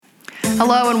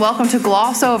Hello and welcome to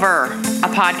Gloss Over, a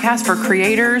podcast for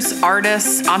creators,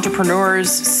 artists,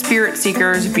 entrepreneurs, spirit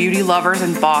seekers, beauty lovers,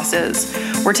 and bosses.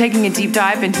 We're taking a deep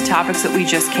dive into topics that we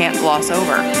just can't gloss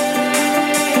over.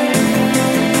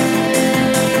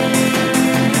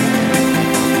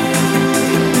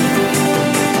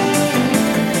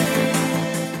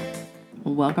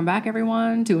 Welcome back,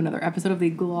 everyone, to another episode of the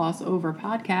Gloss Over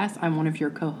podcast. I'm one of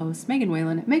your co-hosts, Megan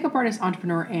Whalen, makeup artist,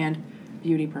 entrepreneur, and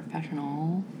beauty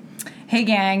professional. Hey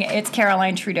gang, it's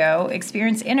Caroline Trudeau,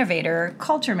 experience innovator,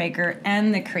 culture maker,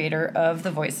 and the creator of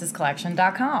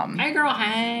thevoicescollection.com. Hey girl,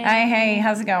 hey. Hey,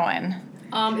 how's it going?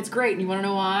 It's great. You want to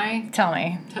know why? Tell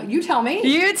me. You tell me.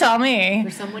 You tell me.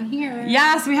 There's someone here.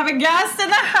 Yes, we have a guest in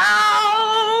the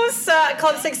house.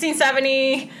 Club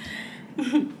 1670.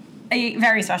 A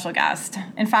very special guest.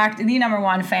 In fact, the number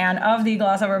one fan of the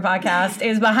Gloss Over podcast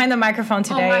is behind the microphone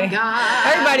today. Oh my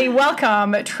God. Everybody,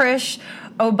 welcome Trish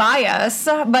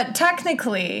Obias, but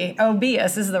technically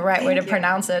Obias is the right way to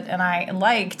pronounce it, and I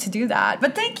like to do that.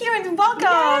 But thank you and welcome.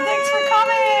 Yay! Thanks for coming.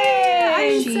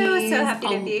 I'm so happy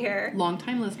to be here.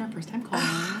 Long-time listener, first-time caller.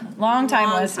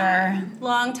 Long-time listener.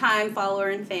 Long-time follower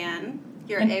and fan.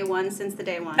 You're A1 since the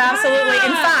day one. Absolutely.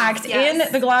 In fact, Yes.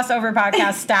 in the Gloss Over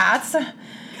podcast stats,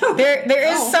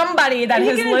 there is somebody that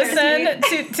has listened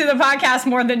to the podcast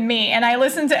more than me, and I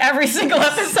listen to every single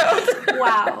episode.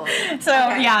 Wow. So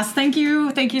yes, thank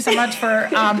you so much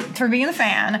for being a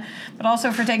fan, but also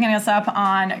for taking us up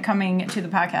on coming to the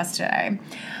podcast today.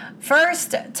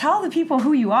 First, tell the people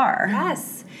who you are.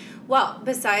 Yes. Well,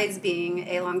 besides being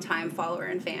a long-time follower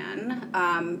and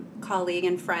fan, colleague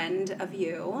and friend of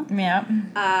you, Yeah.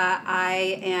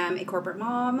 I am a corporate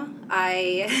mom.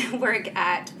 I work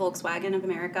at Volkswagen of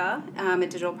America. I'm a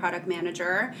digital product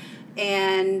manager,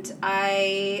 and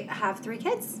I have 3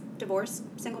 kids. Divorced,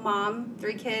 single mom,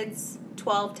 3 kids,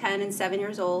 12, 10, and 7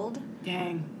 years old.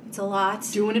 Dang. It's a lot.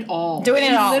 Doing it all. Doing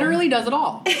it all. She literally does it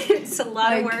all. It's a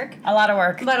lot of work, A lot of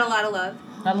work. but a lot of love.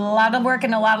 A lot of work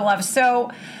and a lot of love.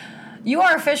 So, you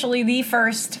are officially the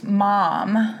first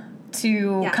mom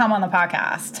to come on the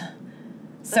podcast.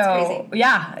 So, crazy.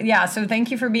 yeah. So, thank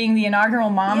you for being the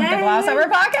inaugural mom of the Yay. Gloss Over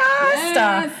podcast.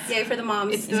 Yes. Yay for the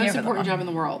moms. It's the most important job in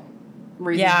the world.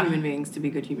 Raising human beings to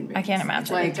be good human beings. I can't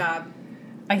imagine. Great job.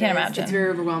 I can't imagine. It's very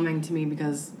overwhelming to me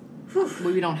because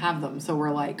we don't have them. So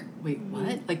we're like, wait,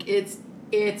 what? Like, it's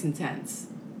intense.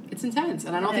 It's intense.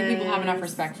 And I don't think people have enough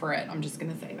respect for it. I'm just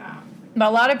going to say that. But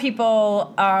a lot of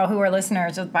people who are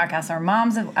listeners of the podcast are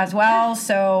moms as well. Yeah.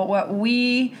 So what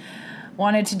we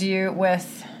wanted to do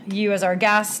with you as our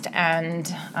guest and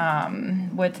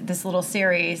with this little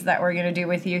series that we're going to do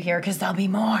with you here, because there'll be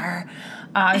more,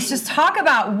 is just talk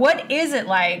about what is it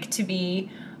like to be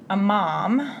a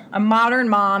mom, a modern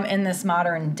mom in this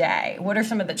modern day. What are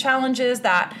some of the challenges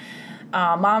that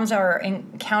moms are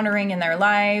encountering in their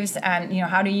lives, and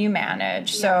how do you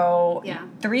manage? So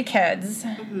 3 kids.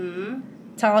 Mm-hmm.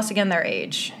 Tell us again their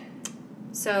age.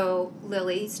 So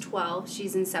Lily's 12.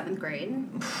 She's in 7th grade.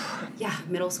 Yeah,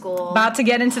 middle school. About to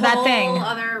get into that thing. Whole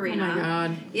other arena. Oh my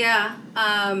God. Yeah.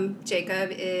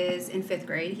 Jacob is in 5th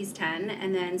grade. He's 10.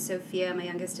 And then Sophia, my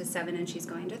youngest, is 7, and she's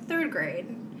going to 3rd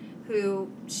grade.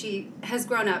 She has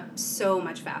grown up so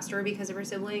much faster because of her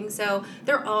siblings. So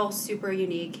they're all super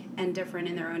unique and different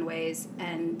in their own ways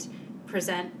and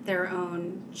present their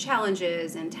own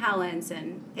challenges and talents.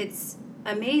 And it's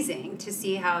amazing to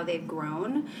see how they've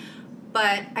grown.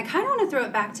 But I kind of want to throw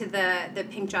it back to the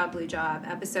Pink Job, Blue Job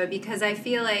episode, because I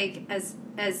feel like as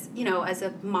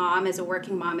a mom, as a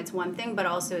working mom, it's one thing, but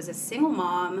also as a single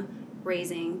mom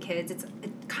raising kids, it's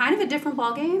kind of a different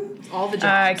ballgame. All the jobs.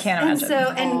 I can't imagine.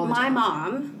 And my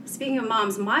mom, speaking of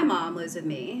moms, my mom lives with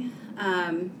me.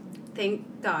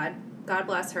 Thank God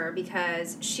bless her,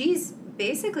 because she's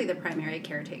basically the primary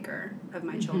caretaker of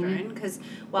my children, because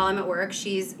while I'm at work,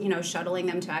 she's shuttling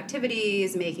them to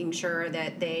activities, making sure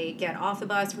that they get off the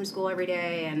bus from school every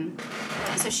day, and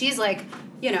so she's like,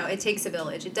 it takes a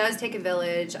village. It does take a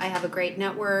village. I have a great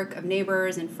network of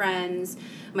neighbors and friends.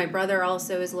 My brother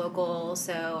also is local,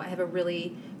 so I have a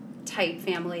really tight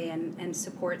family and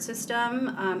support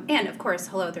system. And, of course,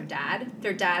 hello, their dad.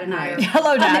 Their dad and I are...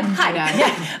 Hello, Dad. Hi, Dad.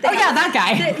 Yeah. That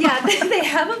guy. They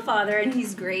have a father, and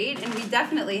he's great, and we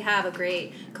definitely have a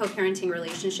great co-parenting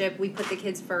relationship. We put the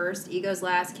kids first, egos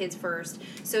last, kids first.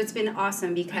 So it's been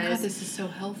awesome because... My God, this is so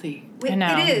healthy. I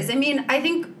know. It is. I mean, I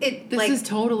think it... This is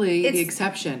totally the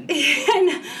exception.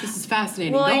 This is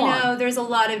fascinating. Well, Go I know on. there's a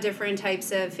lot of different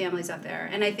types of families out there,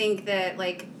 and I think that,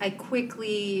 I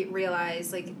quickly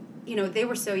realized, they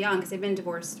were so young because they've been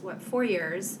divorced, 4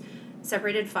 years,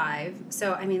 separated 5.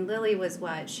 So, I mean, Lily was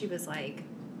what? She was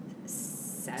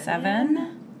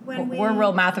 7? when we're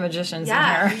real mathematicians in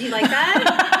Yeah, here. you like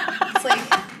that? It's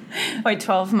like Wait,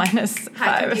 12 minus 5.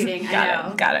 high computing. I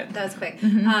know. Got it. That was quick.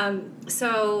 Mm-hmm.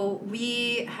 So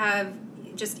we have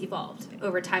just evolved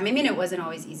over time. I mean, it wasn't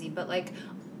always easy, but like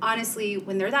honestly,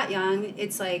 when they're that young,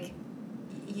 it's like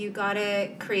you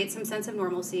gotta create some sense of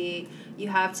normalcy. You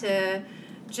have to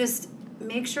just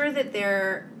make sure that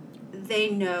they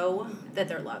know that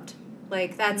they're loved.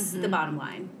 Like, that's the bottom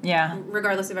line. Yeah.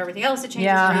 Regardless of everything else that changes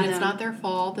Yeah. around And them. it's not their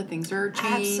fault that things are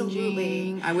changing.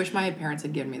 Absolutely. I wish my parents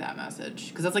had given me that message.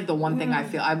 Because that's like the one thing I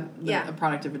feel. I'm a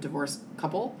product of a divorced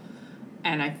couple.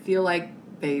 And I feel like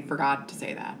they forgot to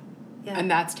say that. Yeah.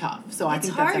 And that's tough. So I It's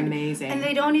think hard. that's amazing. And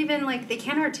they don't even, like, they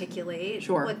can't articulate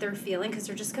Sure. what they're feeling because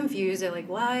they're just confused. They're like,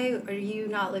 why are you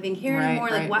not living here Right,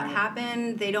 anymore? Like, right, what right.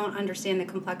 happened? They don't understand the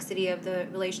complexity of the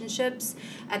relationships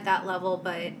at that level.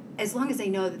 But as long as they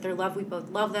know that they're loved, we both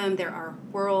love them, they're our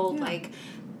world, like,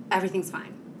 everything's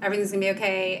fine. Everything's going to be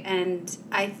okay. And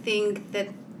I think that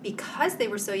because they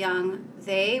were so young,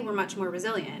 they were much more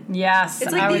resilient. Yes.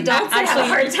 It's like the adults that have a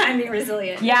hard time being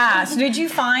resilient. Yeah. So did you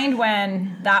find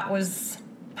when that was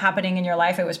happening in your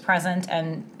life, it was present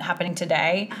and happening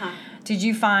today, did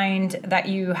you find that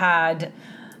you had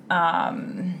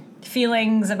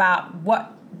feelings about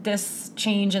what this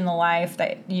change in the life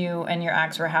that you and your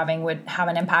ex were having would have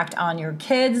an impact on your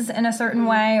kids in a certain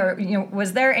way? Or, you know,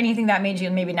 was there anything that made you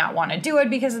maybe not want to do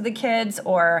it because of the kids?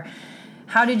 Or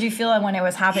how did you feel when it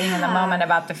was happening in the moment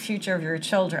about the future of your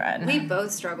children? We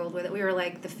both struggled with it. We were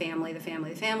like the family.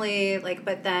 Like,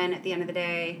 but then at the end of the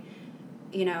day,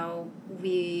 you know,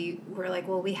 we were like,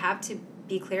 well, we have to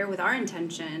be clear with our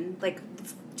intention, like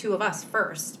two of us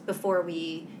first before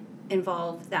we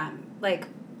involve them. Like,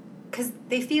 because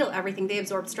they feel everything. They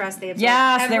absorb stress. They absorb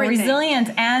everything. They're resilient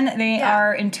and they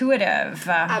are intuitive.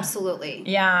 Absolutely.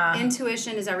 Yeah.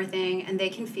 Intuition is everything, and they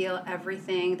can feel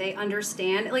everything. They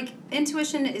understand. Like,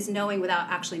 intuition is knowing without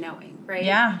actually knowing, right?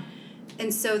 Yeah.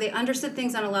 And so they understood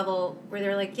things on a level where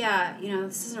they're like, yeah, you know,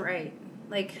 this isn't right.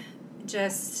 Like,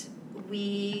 just,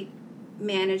 we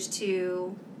managed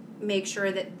to make sure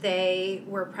that they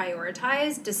were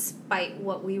prioritized despite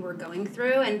what we were going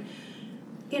through. And,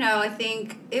 you know, I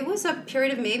think it was a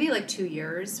period of maybe like 2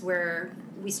 years where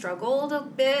we struggled a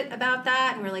bit about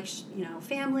that. And we're like, you know,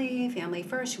 family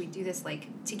first. Should we do this like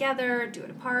together, do it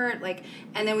apart? Like,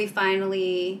 and then we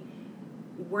finally,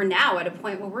 we're now at a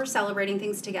point where we're celebrating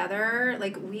things together.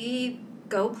 Like, we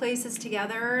go places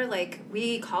together. Like,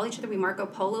 we call each other, we Marco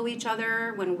Polo each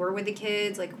other when we're with the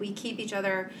kids. Like, we keep each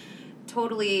other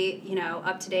totally, you know,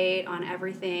 up to date on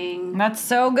everything. That's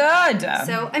so good.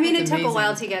 So, I mean, That's it took a amazing.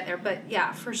 while to get there, but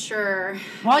yeah, for sure.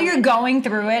 While you're going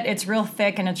through it, it's real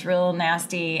thick and it's real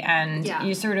nasty, and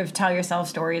you sort of tell yourself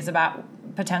stories about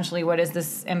potentially what is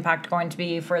this impact going to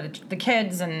be for the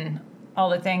kids and all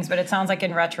the things, but it sounds like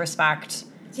in retrospect...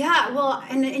 Yeah, well,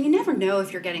 and you never know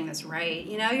if you're getting this right.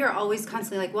 You know, you're always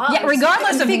constantly like, well... Yeah,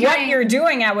 regardless of what you're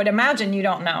doing, I would imagine you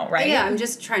don't know, right? Yeah, I'm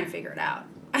just trying to figure it out.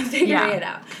 I'm figuring it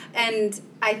out. And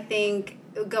I think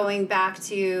going back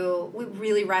to what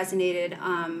really resonated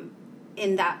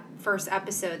in that first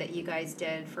episode that you guys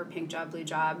did for Pink Job, Blue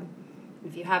Job.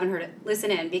 If you haven't heard it,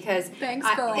 listen in, because Thanks,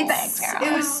 girl.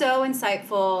 it was so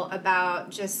insightful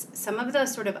about just some of the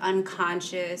sort of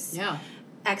unconscious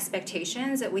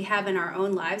expectations that we have in our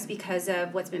own lives because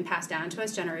of what's been passed down to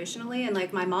us generationally. And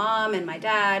like my mom and my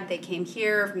dad, they came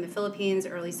here from the Philippines,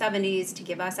 early 70s, to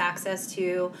give us access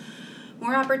to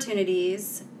more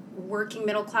opportunities, working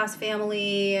middle class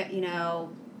family, you know,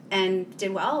 and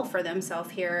did well for themselves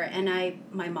here. And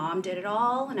my mom did it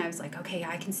all, and I was like, okay,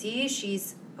 I can see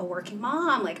she's a working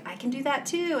mom, like I can do that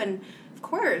too. And of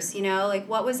course, you know, like,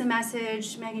 what was the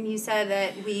message, Megan, you said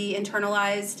that we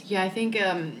internalized? Yeah, I think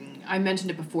I mentioned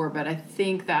it before, but I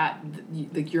think that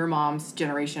like your mom's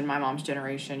generation, my mom's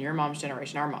generation, your mom's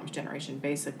generation, our mom's generation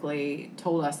basically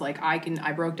told us, like,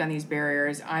 I broke down these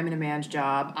barriers. I'm in a man's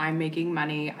job. I'm making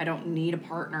money. I don't need a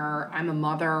partner. I'm a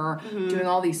mother, doing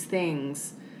all these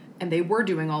things. And they were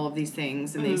doing all of these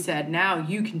things. And they said, now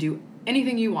you can do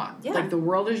anything you want. Yeah. Like, the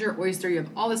world is your oyster. You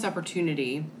have all this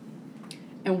opportunity.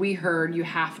 And we heard you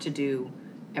have to do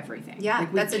everything. Yeah,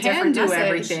 like, we that's a can different do message.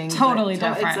 everything. Totally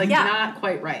but different. It's like Yeah. not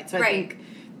quite right. So I think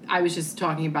I was just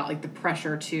talking about like the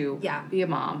pressure to be a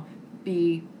mom,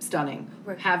 be stunning,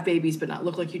 have babies but not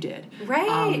look like you did.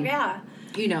 Right,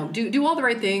 you know, do all the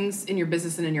right things in your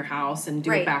business and in your house, and do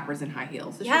Right. it backwards in high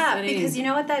heels. It's Yeah, just, because you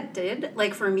know what that did?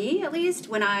 Like for me, at least,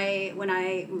 when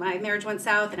my marriage went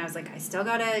south, and I was like, I still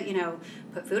gotta, you know,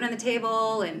 put food on the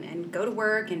table and go to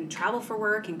work and travel for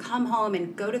work and come home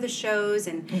and go to the shows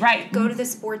and Right. go to the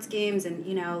sports games, and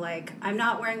you know, like I'm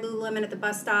not wearing Lululemon at the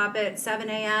bus stop at 7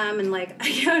 a.m. and like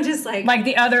you know, just like Like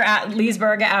the other at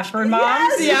Leesburg, Ashford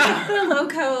moms. Yes. The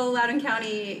loco Loudoun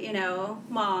County, you know,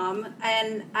 mom,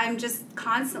 and I'm just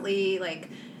constantly like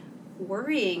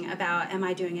worrying about, am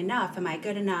I doing enough? Am I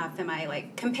good enough? Am I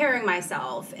like comparing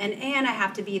myself? And I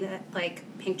have to be the like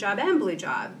pink job and blue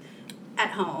job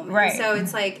at home. Right. And so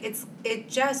it's like it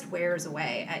just wears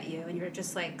away at you, and you're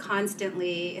just like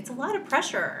constantly. It's a lot of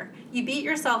pressure. You beat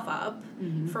yourself up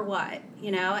for what,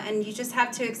 you know? And you just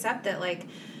have to accept that like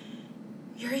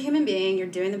you're a human being. You're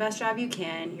doing the best job you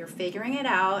can. You're figuring it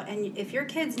out, and if your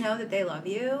kids know that they love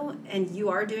you and you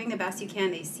are doing the best you can,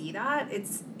 they see that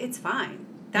it's fine.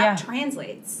 That Yeah.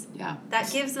 translates. Yeah. That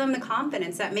gives them the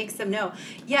confidence. That makes them know,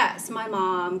 yes, my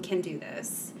mom can do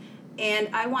this. And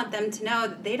I want them to know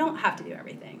that they don't have to do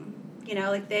everything. You know,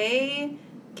 like they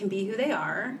can be who they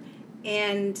are.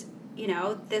 And, you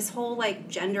know, this whole like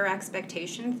gender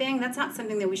expectation thing, that's not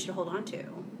something that we should hold on to.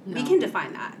 No. We can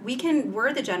define that.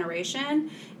 We're the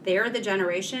generation, they're the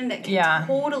generation that can Yeah.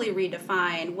 totally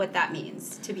redefine what that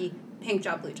means to be pink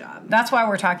job, blue job. That's why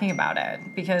we're talking about it,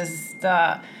 because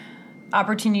the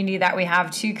opportunity that we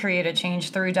have to create a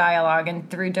change through dialogue and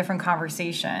through different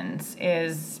conversations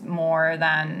is more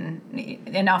than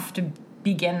enough to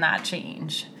begin that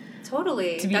change.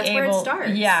 Totally. To be That's able, where it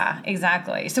starts. Yeah,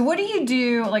 exactly. So what do you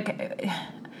do? Like,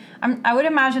 I would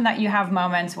imagine that you have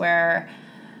moments where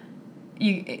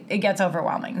it gets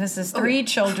overwhelming. This is 3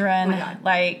 children. Oh my God.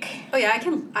 Like, Oh yeah,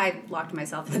 I locked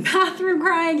myself in the bathroom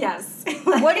crying. Yes.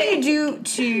 what do you do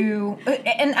to?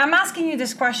 And I'm asking you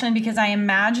this question because I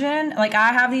imagine, like,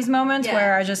 I have these moments Yeah.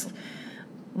 where I just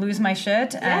lose my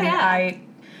shit, and yeah.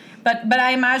 but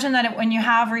I imagine that when you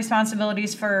have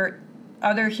responsibilities for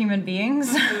other human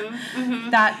beings,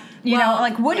 that you know, Well,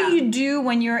 like, what yeah. do you do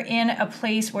when you're in a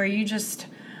place where you just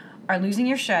are losing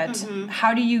your shit?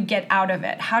 How do you get out of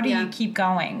it? How do you Yeah. keep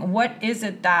going? What is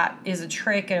it that is a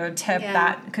trick or a tip Yeah.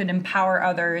 that could empower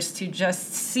others to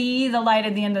just see the light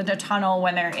at the end of the tunnel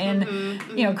when they're in,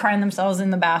 you know, crying themselves in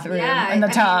the bathroom, in the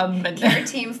tub? Care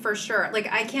team for sure. Like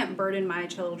I can't burden my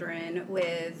children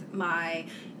with my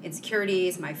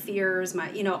insecurities, my fears, my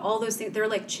all those things. They're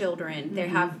like children. They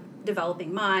have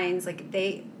developing minds. Like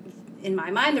they, in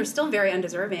my mind, they're still very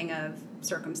undeserving of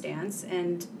circumstance,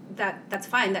 and that's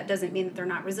fine. That doesn't mean that they're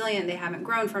not resilient. They haven't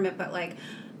grown from it. But like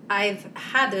I've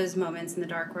had those moments in the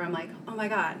dark where I'm like, oh my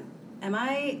God, am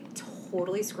I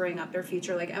totally screwing up their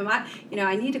future? Like, am I,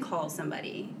 I need to call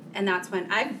somebody. And that's when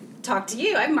I've talked to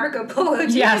you. I've Marco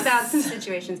Polo'd you Yes. about some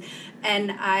situations.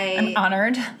 And I'm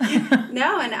honored.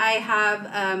 No, and I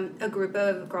have a group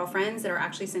of girlfriends that are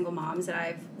actually single moms that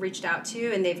I've reached out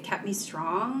to, and they've kept me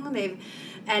strong.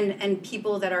 And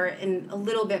people that are in a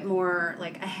little bit more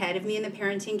like ahead of me in the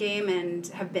parenting game and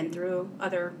have been through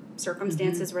other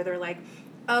circumstances where they're like,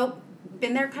 oh,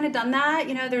 been there, kind of done that.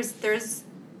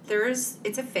 There's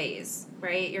it's a phase,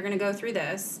 right? You're gonna go through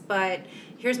this, but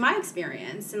here's my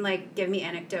experience, and like give me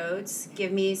anecdotes,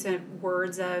 give me some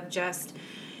words of just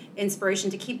inspiration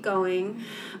to keep going.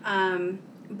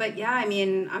 But yeah, I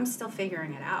mean, I'm still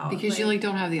figuring it out. Because you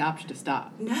don't have the option to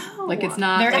stop. No. Like it's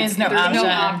not. There is no there's option. no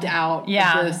opt out.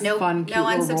 Yeah. Of this Nope. fun, cute No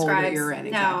little role that unsubscribes. you're in. No.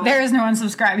 Exactly. There is no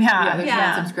unsubscribe. Yeah, there's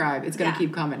Yeah. no unsubscribe. It's going to Yeah.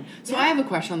 keep coming. So Yeah. I have a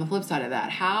question on the flip side of that.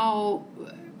 How,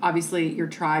 obviously, your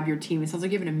tribe, your team, it sounds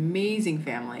like you have an amazing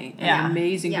family, Yeah. an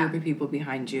amazing Yeah. group of people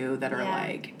behind you that are Yeah.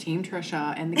 like Team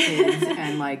Trisha and the kids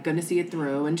and like going to see it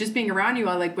through. And just being around you,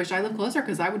 I like wish I lived closer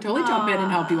because I would totally jump in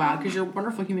and help you out because you're a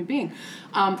wonderful human being.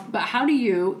 But how do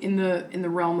you, in the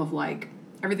realm of like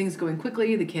everything's going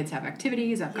quickly, the kids have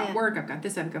activities, I've got Yeah. work, I've got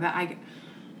this, I've got that.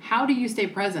 How do you stay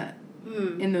present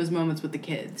in those moments with the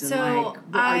kids? And So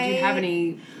do you have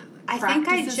any I think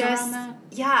I practices around just, that?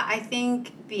 yeah, I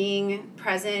think being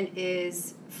present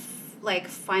is like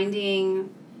finding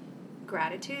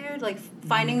gratitude, like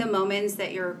finding the moments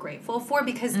that you're grateful for,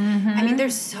 because I mean,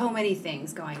 there's so many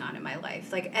things going on in my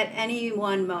life. Like at any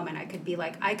one moment, I could be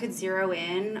like, I could zero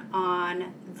in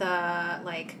on the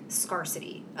like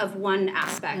scarcity of one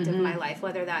aspect of my life,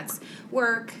 whether that's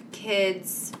work,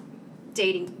 kids,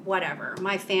 dating, whatever,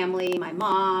 my family, my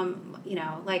mom,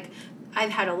 like I've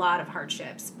had a lot of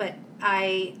hardships, but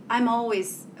I'm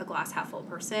always a glass half full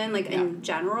person. Like in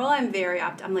general, I'm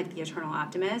I'm like the eternal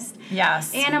optimist.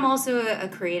 Yes. And I'm also a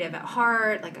creative at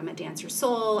heart. Like I'm a dancer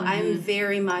soul. I'm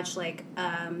very much like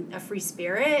a free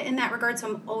spirit in that regard. So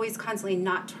I'm always constantly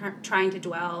not trying to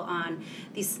dwell on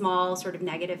these small sort of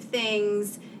negative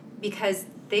things because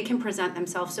they can present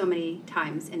themselves so many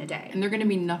times in a day. And they're going to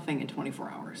mean nothing in 24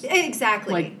 hours.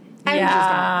 Exactly. Like, I'm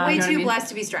Yeah. way You know what I too mean? blessed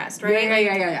to be stressed, right?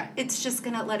 Yeah. It's just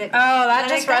going to let it Oh, that let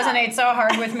just it go. resonates so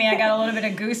hard with me. I got a little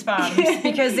bit of goosebumps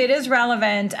because it is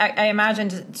relevant, I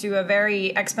imagine, to a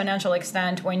very exponential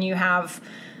extent when you have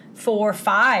 4 or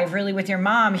 5 really with your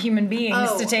mom, human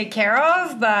beings to take care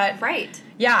of. But Right.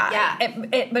 yeah.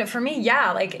 Yeah. But for me,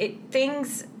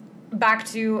 things, back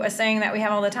to a saying that we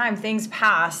have all the time, things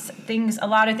pass. A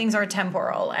lot of things are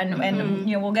temporal, and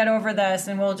we'll get over this,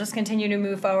 and we'll just continue to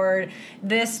move forward.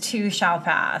 This too shall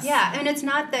pass. Yeah, and it's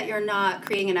not that you're not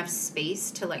creating enough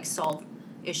space to like solve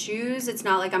issues. It's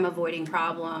not like I'm avoiding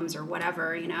problems or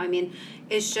whatever, I mean,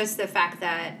 it's just the fact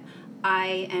that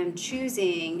I am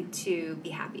choosing to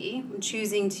be happy. I'm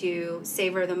choosing to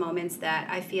savor the moments that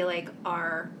I feel like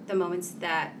are the moments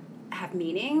that have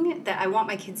meaning, that I want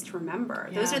my kids to remember.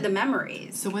 Those Yeah. are the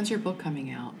memories. So when's your book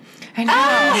coming out? I know.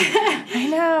 I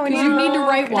know. Because you need to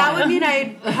write one. That would mean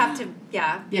I'd have to, be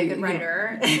a good you-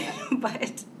 writer.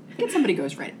 But Get somebody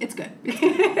goes write it. It's good. It's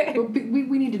good. But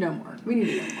we need to know more. We need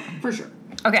to know more, for sure.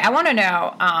 Okay, I want to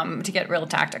know, to get real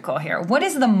tactical here, what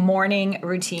is the morning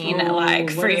routine like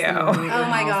for you? oh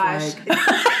my gosh.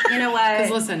 You know what?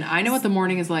 Because listen, I know what the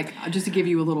morning is like. Just to give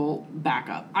you a little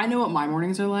backup, I know what my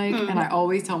mornings are like, and I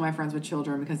always tell my friends with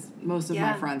children because most of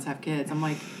my friends have kids. I'm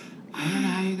like, I don't know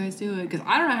how you guys do it because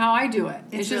I don't know how I do it.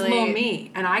 It's just really, little me,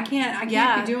 and I can't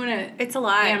be doing it. It's a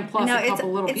lot. And plus a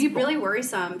couple little people. It's really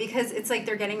worrisome because it's like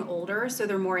they're getting older, so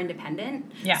they're more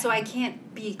independent. Yeah. So I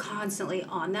can't be constantly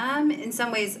on them. In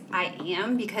some ways, I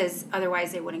am because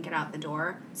otherwise they wouldn't get out the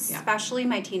door. Especially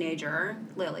my teenager,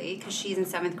 Lily, because she's in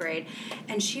 7th grade,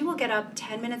 and she will get up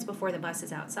 10 minutes before the bus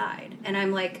is outside, and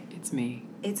I'm like, It's me.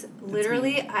 it's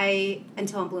literally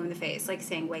until I'm blue in the face, like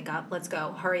saying, wake up, let's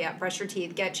go, hurry up, brush your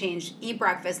teeth, get changed, eat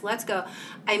breakfast, let's go.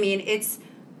 I mean,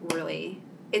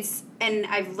 and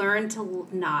I've learned to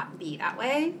not be that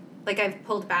way. Like I've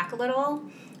pulled back a little.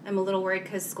 I'm a little worried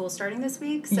because school's starting this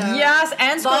week. So Yes,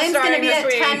 and school's volume's starting gonna be this at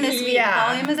week. 10 this week. Yeah.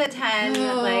 Volume is at 10.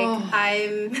 Like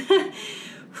I'm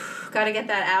got to get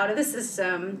that out of the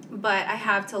system. But I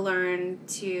have to learn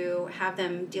to have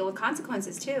them deal with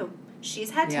consequences too.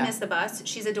 She's had to miss the bus.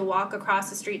 She's had to walk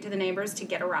across the street to the neighbors to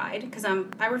get a ride because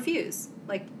I refuse.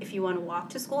 Like, if you want to walk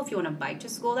to school, if you want to bike to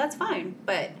school, that's fine.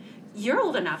 But you're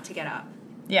old enough to get up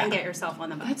and get yourself on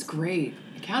the bus. That's great.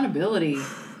 Accountability.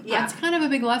 Yeah. That's kind of a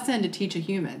big lesson to teach a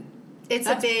human. It's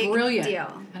That's a big brilliant.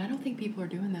 deal. And I don't think people are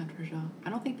doing that, Trisha. I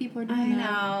don't think people are doing I that.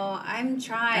 know. I'm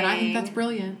trying. And I think that's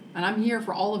brilliant. And I'm here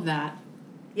for all of that.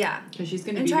 Yeah. Because she's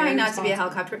going to I'm be trying very not to be a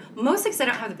responsible. helicopter. Mostly because I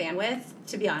don't have the bandwidth,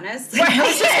 to be honest.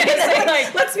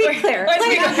 Let's be clear.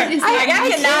 I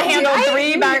cannot handle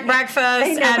 3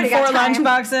 breakfasts and 4 lunch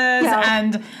boxes,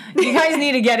 and you guys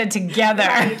need to get it together.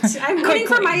 Right. I'm waiting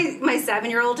for Quickly. my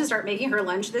 7-year-old to start making her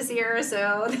lunch this year,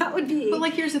 so that would be. But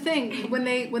like, here's the thing: when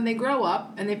they grow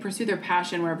up and they pursue their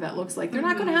passion, whatever that looks like, they're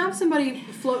not going to have somebody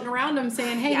floating around them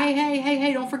saying, "Hey,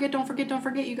 hey, don't forget,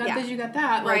 you got this, you got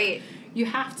that." Like, Right. You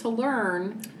have to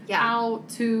learn how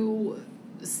to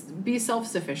be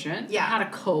self-sufficient. Yeah. How to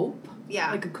cope.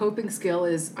 Yeah. Like a coping skill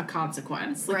is a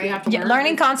consequence. Like Right. you have to Yeah, learn.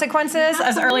 learning consequences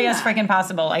as early as freaking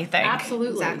possible, I think.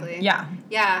 Absolutely. Exactly. Yeah.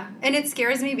 Yeah, and it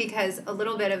scares me because a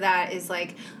little bit of that is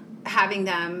like having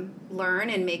them learn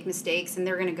and make mistakes, and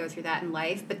they're going to go through that in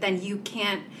life, but then you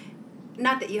can't,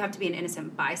 not that you have to be an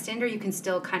innocent bystander, you can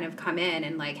still kind of come in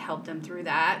and like help them through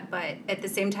that, but at the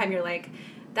same time you're like,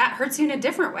 that hurts you in a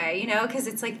different way, because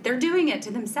it's like they're doing it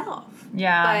to themselves.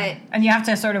 Yeah. And you have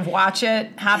to sort of watch it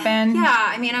happen. Yeah,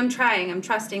 I mean, I'm trying. I'm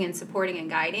trusting and supporting and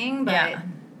guiding, but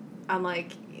I'm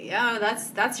like,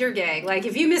 that's your gig. Like,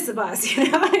 if you miss the bus,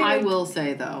 I will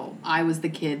say, though, I was the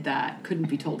kid that couldn't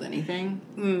be told anything.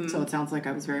 So it sounds like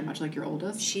I was very much like your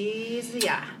oldest. She's,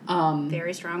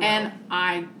 very strong. And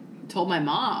I told my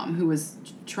mom, who was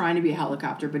trying to be a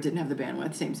helicopter but didn't have the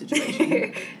bandwidth, same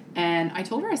situation. And I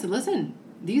told her, I said, listen,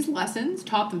 these lessons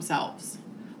taught themselves.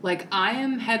 Like, I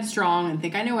am headstrong and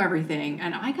think I know everything,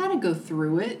 and I got to go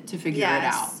through it to figure it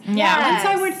out. Yeah. Once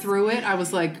I went through it, I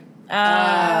was like,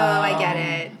 I get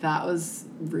it. That was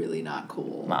really not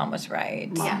cool. Mom was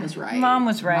right. Mom was right. Mom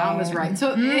was right. Mom was right.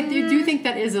 So I do think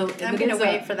that is a... I'm going to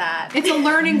wait for that. It's a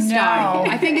learning style.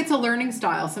 I think it's a learning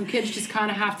style. Some kids just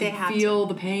kind of have to feel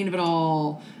the pain of it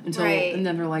all until... Right. And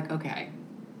then they're like, okay,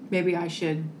 maybe I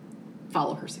should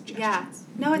follow her suggestions. Yeah.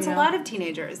 No, it's You a know? lot of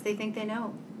teenagers. They think they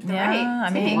know. the Yeah, right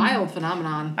I thing. mean- Wild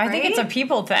phenomenon. I think it's a Right?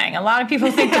 people thing. A lot of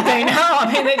people think that they know.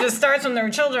 I mean, they just start from their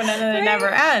children and then it never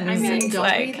ends. I mean, It's don't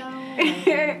like, we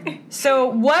though? so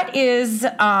what is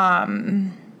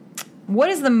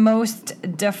the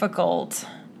most difficult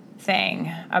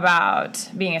thing about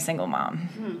being a single mom?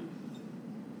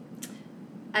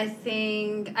 I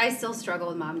think I still struggle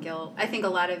with mom guilt. I think a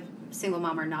lot of single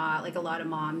mom are not, like a lot of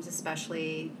moms,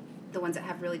 especially the ones that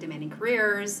have really demanding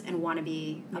careers and want to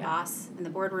be a Yeah. boss in the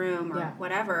boardroom or Yeah.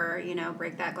 whatever,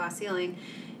 break that glass ceiling.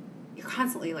 You're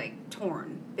constantly like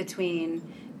torn between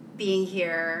being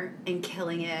here and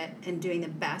killing it and doing the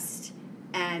best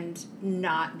and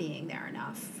not being there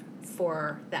enough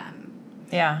for them.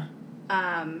 Yeah.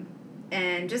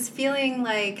 And just feeling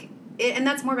like it, and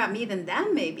that's more about me than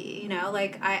them, maybe,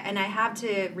 I have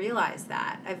to realize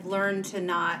that I've learned to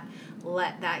not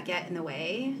let that get in the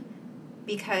way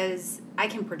because I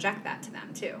can project that to them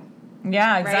too.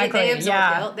 Yeah, Right? exactly. They absorb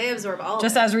Yeah. guilt. They absorb all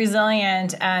Just of it. as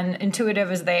resilient and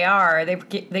intuitive as they are, they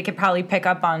could probably pick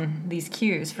up on these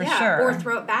cues for sure. Or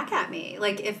throw it back at me.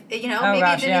 Like if maybe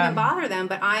gosh, it didn't yeah. even bother them,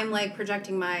 but I'm like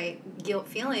projecting my guilt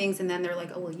feelings, and then they're like,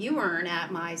 "Oh, well, you weren't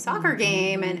at my soccer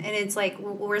game," and it's like,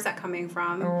 where's that coming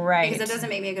from? Right. Because it doesn't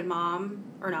make me a good mom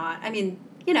or not. I mean,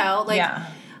 Yeah.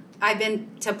 I've been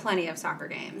to plenty of soccer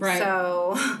games, Right.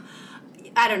 so.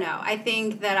 I don't know. I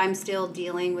think that I'm still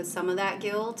dealing with some of that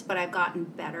guilt, but I've gotten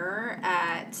better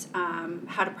at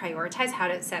how to prioritize, how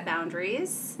to set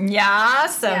boundaries.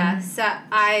 Yes. Yeah, so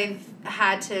I've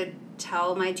had to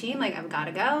tell my team, like, I've got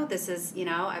to go. This is,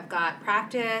 I've got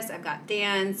practice, I've got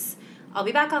dance. I'll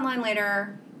be back online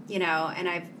later, and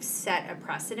I've set a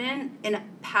precedent. In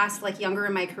past, like, younger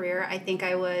in my career, I think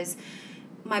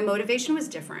my motivation was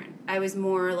different. I was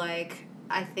more like,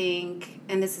 I think,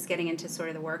 and this is getting into sort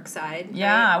of the work side.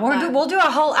 Yeah, right? we'll do a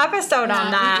whole episode Yeah, on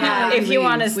we that can't if you leave.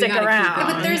 want to We stick gotta keep around.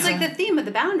 going. But there's like the theme of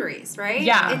the boundaries, right?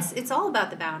 Yeah. It's all about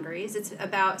the boundaries. It's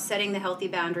about setting the healthy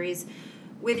boundaries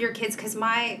with your kids, because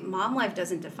my mom life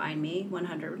doesn't define me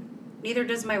 100. Neither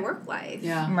does my work life.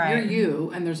 Yeah. Right. You're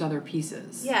you, and there's other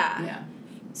pieces. Yeah. Yeah.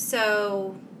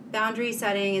 So boundary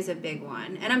setting is a big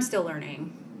one, and I'm still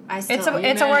learning. It's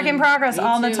a work in progress Me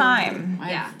all the too. time.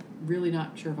 Yeah. I'm really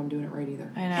not sure if I'm doing it right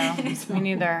either. I know. Me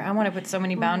neither. I want to put so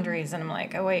many boundaries, and I'm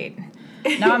like, oh wait.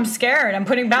 Now I'm scared. I'm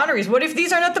putting boundaries. What if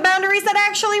these are not the boundaries that I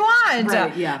actually want?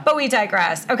 Right, yeah. But we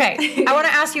digress. Okay. I want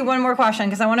to ask you one more question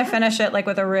because I want to finish it like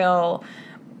with a real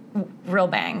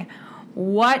bang.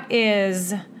 What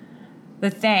is the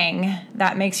thing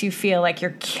that makes you feel like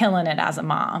you're killing it as a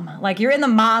mom? Like you're in the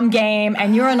mom game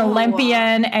and you're an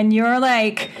Olympian and you're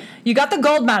like, you got the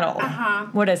gold medal. Uh-huh.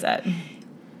 What is it?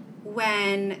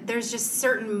 When there's just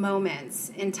certain moments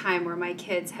in time where my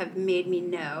kids have made me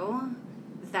know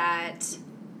that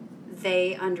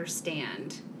they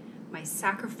understand my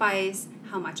sacrifice,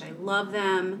 how much I love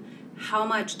them, how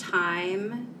much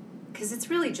time, because it's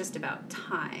really just about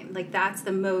time. Like that's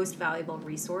the most valuable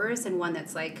resource, and one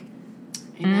that's like,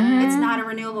 Amen. it's not a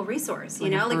renewable resource,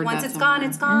 Like I've like heard once that it's gone, somewhere.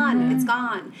 it's gone, it's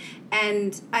gone.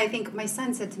 And I think my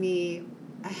son said to me,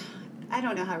 I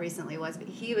don't know how recently it was, but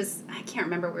I can't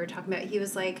remember what we were talking about. He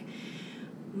was like,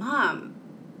 Mom,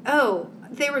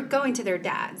 they were going to their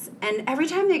dads. And every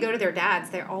time they go to their dads,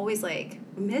 they're always like,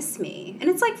 miss me. And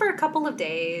it's like for a couple of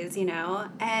days,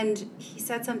 And he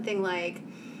said something like,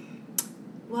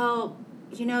 well,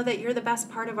 you know that you're the best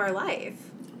part of our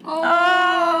life.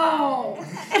 Oh.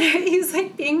 And he's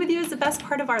like, being with you is the best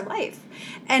part of our life.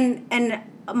 And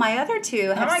my other two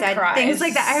have might said cry. things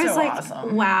like that. I was So like,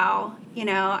 awesome. wow,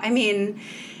 I mean,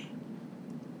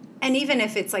 and even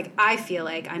if it's like, I feel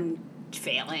like I'm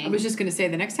failing. I was just gonna say,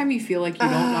 the next time you feel like you're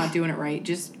not doing it right,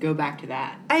 just go back to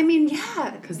that, I mean,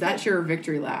 yeah. because that's your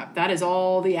victory lap. That is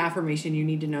all the affirmation you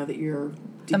need to know that you're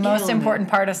The most killing important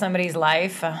it. part of somebody's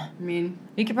life. I mean,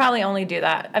 You could probably only do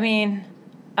that. I mean,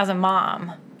 as a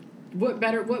mom. what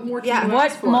more can Yeah. you ask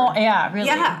What for? more? Yeah, really.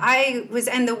 Yeah,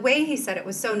 and the way he said it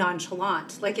was so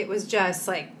nonchalant. Like, it was just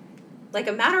like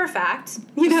a matter of fact,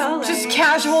 Just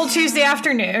casual Tuesday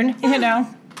afternoon,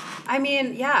 I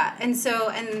mean, yeah. And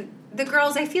the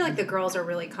girls, I feel like the girls are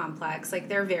really complex. Like,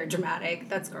 they're very dramatic.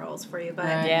 That's girls for you. But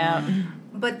Right. Yeah.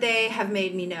 but they have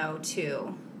made me know,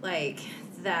 too, like,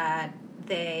 that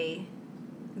they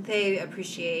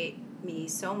appreciate me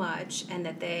so much, and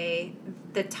that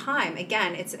the time,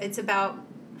 again, it's about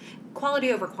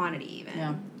quality over quantity, even.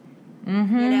 Yeah.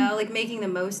 Mm-hmm. Like making the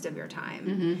most of your time.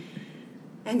 Mm-hmm.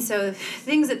 And so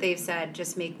things that they've said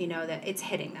just make me know that it's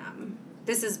hitting them.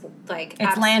 This is like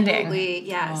It's landing. absolutely,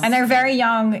 yes. And they're very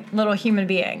young little human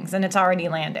beings, and it's already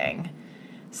landing.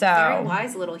 So Very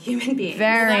wise little human being.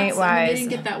 Very I mean, wise. they didn't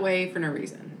get that way for no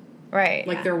reason. Right.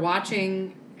 Like they're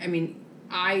watching. I mean,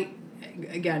 I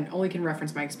again only can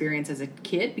reference my experience as a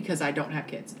kid because I don't have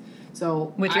kids.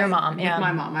 So With your mom, with yeah.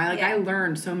 my mom, I Yeah.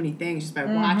 learned so many things just by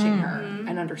watching her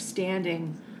and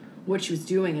understanding what she was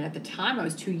doing. And at the time, I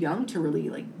was too young to really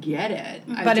like get it.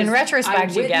 But in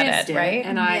retrospect, you get witnessed it, right?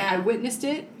 And I Yeah. witnessed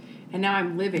it, and now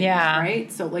I'm living Yeah. it,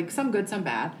 right? So like some good, some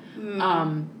bad.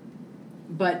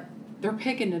 But they're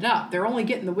picking it up. They're only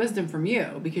getting the wisdom from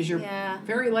you because you're Yeah.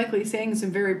 very likely saying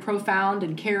some very profound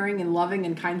and caring and loving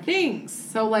and kind things.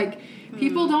 So like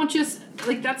people don't just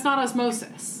like that's not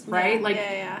osmosis, right? Yeah, Like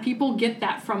yeah. people get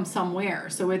that from somewhere.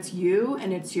 So it's you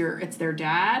and it's their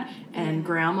dad and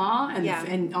grandma and Yeah.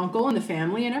 and uncle and the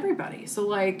family and everybody. So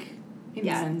like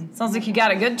Yeah. amen. Sounds like you got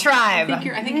a good tribe. I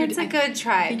think you're It's a good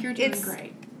tribe. I think you're doing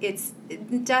great. It's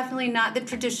definitely not the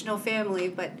traditional family,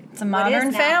 but It's a modern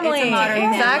It's family. a modern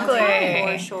Exactly.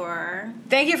 family, for sure.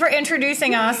 Thank you for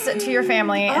introducing us to your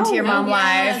family and to your mom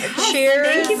yes. life. Yes. Cheers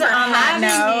Thank you for on that having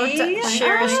note. me.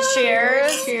 Cheers,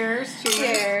 cheers.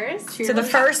 Cheers. To the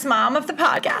first mom of the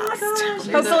podcast. gosh,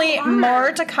 Hopefully it's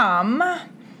more to come.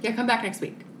 Yeah, come back next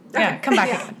week. Yeah, come back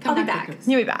Yeah. again. I'll be back. back.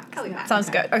 You'll be back. I'll be back. Sounds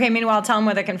good. Okay, meanwhile, tell them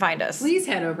where they can find us. Please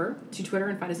head over to Twitter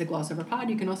and find us at GlossOverPod.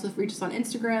 You can also reach us on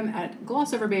Instagram at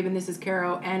GlossOverBabe, and this is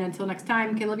Caro. And until next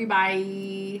time, okay, love you,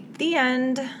 bye. The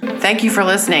end. Thank you for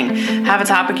listening. Have a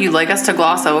topic you'd like us to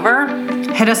gloss over?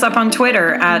 Hit us up on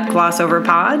Twitter at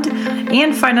GlossOverPod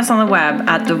and find us on the web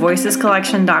at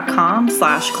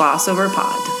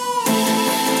thevoicescollection.com/GlossOverPod.